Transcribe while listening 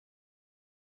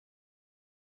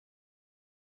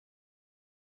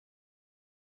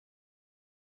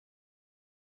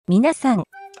皆さん、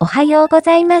おはようご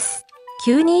ざいます。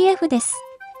92F です。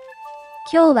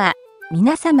今日は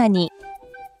皆様に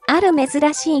ある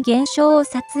珍しい現象を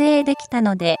撮影できた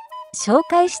ので紹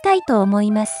介したいと思い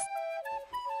ます。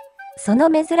そ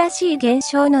の珍しい現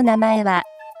象の名前は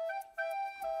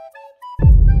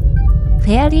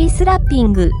フェアリースラッピ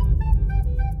ング。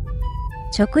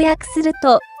直訳する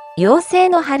と妖精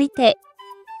の張り手。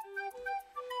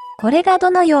これが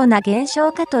どのような現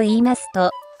象かと言います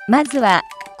と、まずは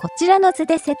こちらの図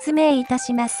で説明いた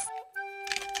します。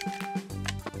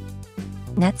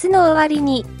夏の終わり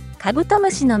にカブト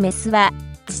ムシのメスは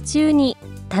地中に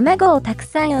卵をたく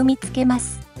さん産みつけま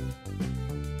す。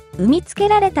産みつけ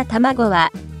られた卵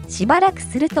はしばらく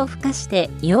すると孵化して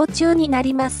幼虫にな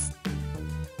ります。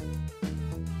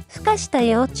孵化した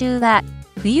幼虫は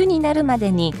冬になるま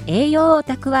でに栄養を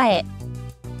蓄え、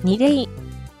2例、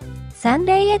3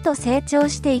例へと成長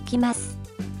していきます。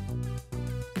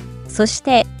そし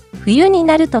て冬に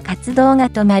なると活動が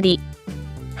止まり、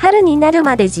春になる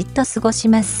までじっと過ごし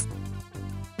ます。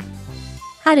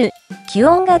春、気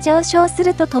温が上昇す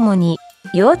るとともに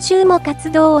幼虫も活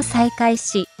動を再開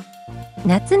し、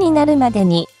夏になるまで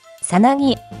にさな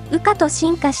ぎ、羽化と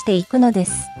進化していくので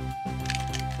す。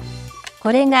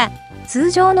これが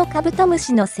通常のカブトム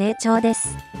シの成長で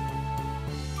す。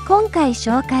今回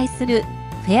紹介する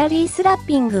フェアリースラッ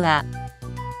ピングは、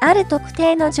ある特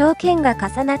定の条件が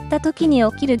重なった時に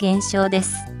起きる現象で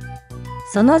す。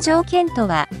その条件と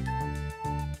は、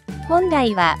本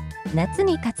来は夏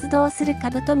に活動するカ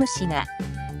ブトムシが、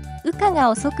羽化が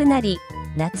遅くなり、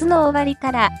夏の終わり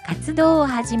から活動を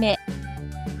始め、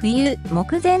冬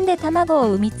目前で卵を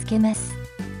産みつけます。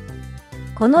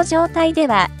この状態で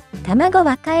は、卵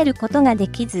はかえることがで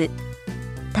きず、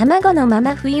卵のま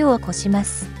ま冬を越しま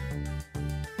す。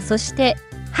そして、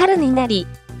春になり、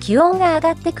気温が上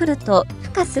がってくると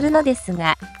孵化するのです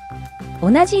が、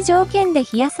同じ条件で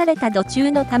冷やされた土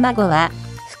中の卵は、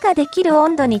孵化できる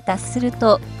温度に達する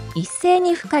と、一斉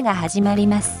に孵化が始まり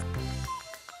ます。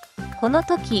この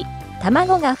時、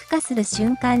卵が孵化する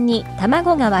瞬間に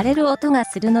卵が割れる音が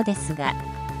するのですが、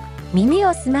耳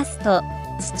を澄ますと、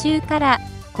地中から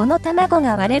この卵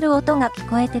が割れる音が聞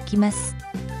こえてきます。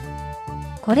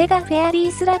これがフェアリ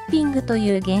ースラッピングと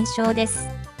いう現象です。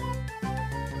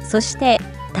そして、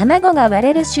卵が割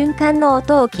れる瞬間の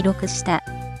音を記録した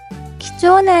貴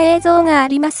重な映像があ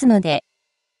りますので、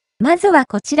まずは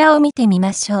こちらを見てみ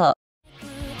ましょう。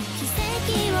奇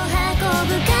跡を運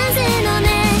ぶ風の音、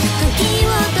時を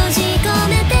閉じ込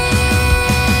めて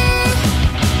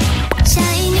シャ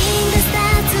イニングスタ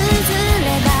ー綴れ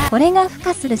ば、これが孵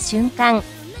化する瞬間、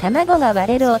卵が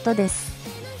割れる音です。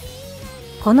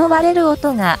この割れる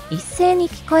音が一斉に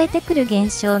聞こえてくる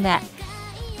現象が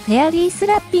フェアリース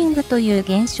ラッピングという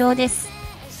現象です。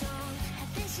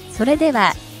それで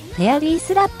は、フェアリー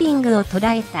スラッピングを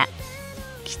捉えた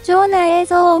貴重な映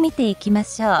像を見ていきま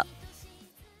しょう。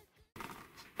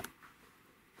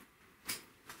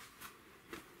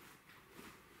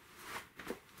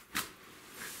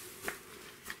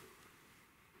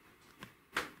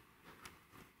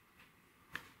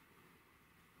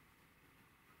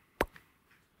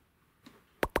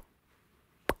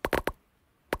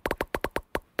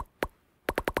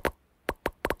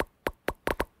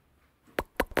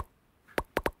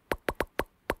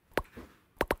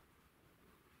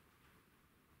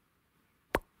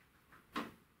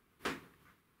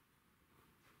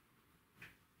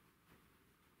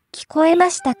聞こえま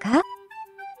したか？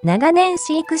長年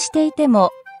飼育していても、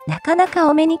なかなか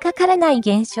お目にかからない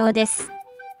現象です。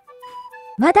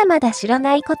まだまだ知ら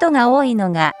ないことが多い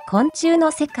のが昆虫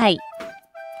の世界。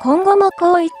今後も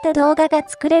こういった動画が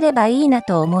作れればいいな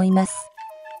と思います。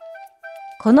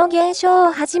この現象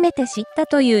を初めて知った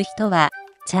という人は、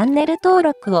チャンネル登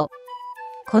録を。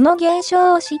この現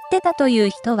象を知ってたという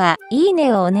人は、いい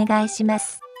ねをお願いしま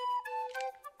す。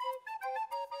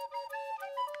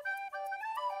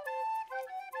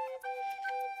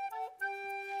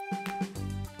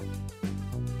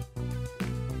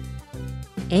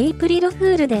エイプリルフ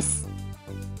ールです。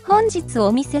本日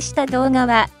お見せした動画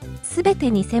はすべ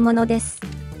て偽物です。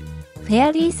フェ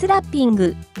アリースラッピン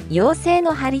グ、妖精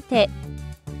の張り手、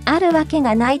あるわけ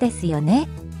がないですよね。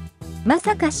ま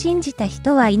さか信じた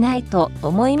人はいないと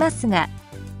思いますが、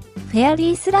フェア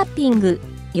リースラッピング、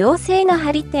妖精の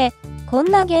張り手、こ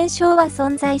んな現象は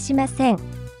存在しません。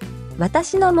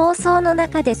私の妄想の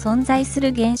中で存在する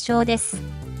現象です。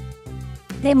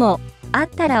でも、あっ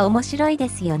たら面白いで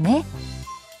すよね。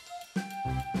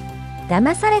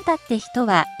騙されたって人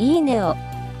はいいねを。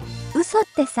嘘っ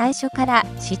て最初から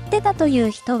知ってたとい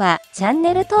う人はチャン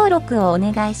ネル登録をお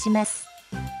願いします。